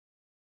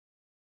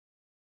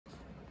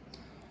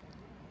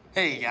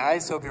Hey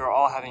guys, hope you're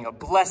all having a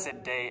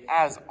blessed day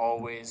as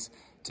always.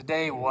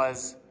 Today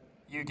was,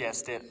 you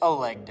guessed it, a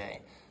leg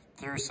day.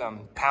 Threw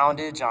some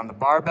poundage on the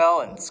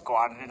barbell and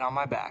squatted it on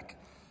my back.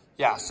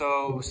 Yeah,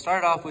 so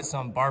started off with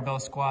some barbell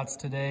squats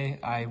today.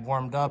 I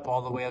warmed up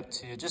all the way up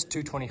to just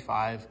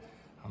 225.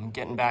 I'm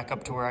getting back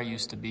up to where I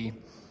used to be.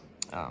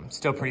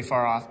 Still pretty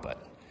far off,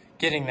 but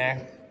getting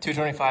there.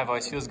 225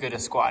 always feels good to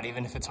squat,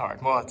 even if it's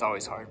hard. Well, it's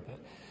always hard. But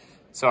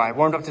so I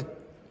warmed up to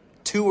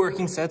 2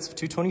 working sets of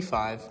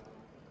 225.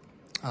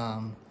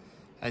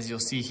 As you'll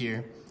see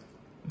here.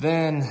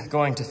 Then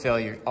going to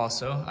failure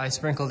also. I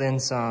sprinkled in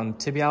some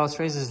tibialis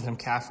raises and some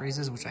calf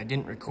raises, which I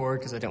didn't record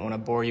because I didn't want to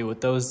bore you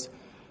with those.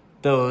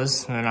 They're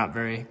not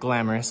very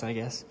glamorous, I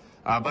guess,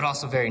 but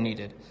also very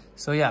needed.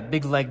 So yeah,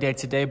 big leg day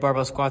today.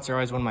 Barbell squats are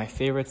always one of my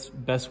favorites.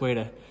 Best way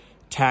to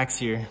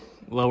tax your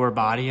lower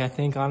body, I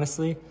think,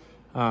 honestly.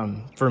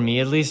 For me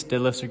at least,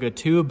 deadlifts are good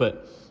too,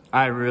 but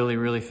I really,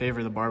 really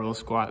favor the barbell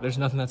squat. There's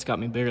nothing that's got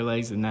me bigger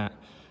legs than that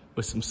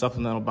with some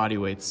supplemental body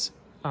weights.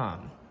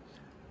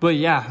 But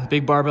yeah,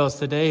 big barbells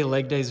today.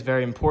 Leg day is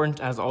very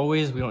important. As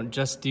always, we don't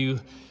just do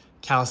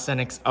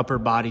calisthenics upper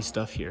body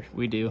stuff here.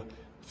 We do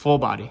full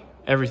body,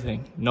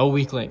 everything, no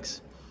weak links.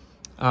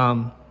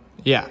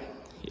 Yeah,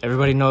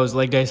 everybody knows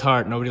leg day is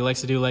hard. Nobody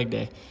likes to do leg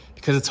day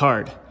because it's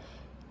hard.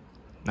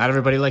 Not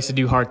everybody likes to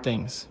do hard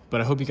things,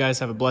 but I hope you guys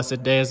have a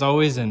blessed day as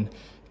always and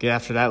get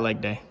after that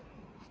leg day.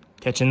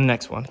 Catch you in the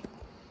next one.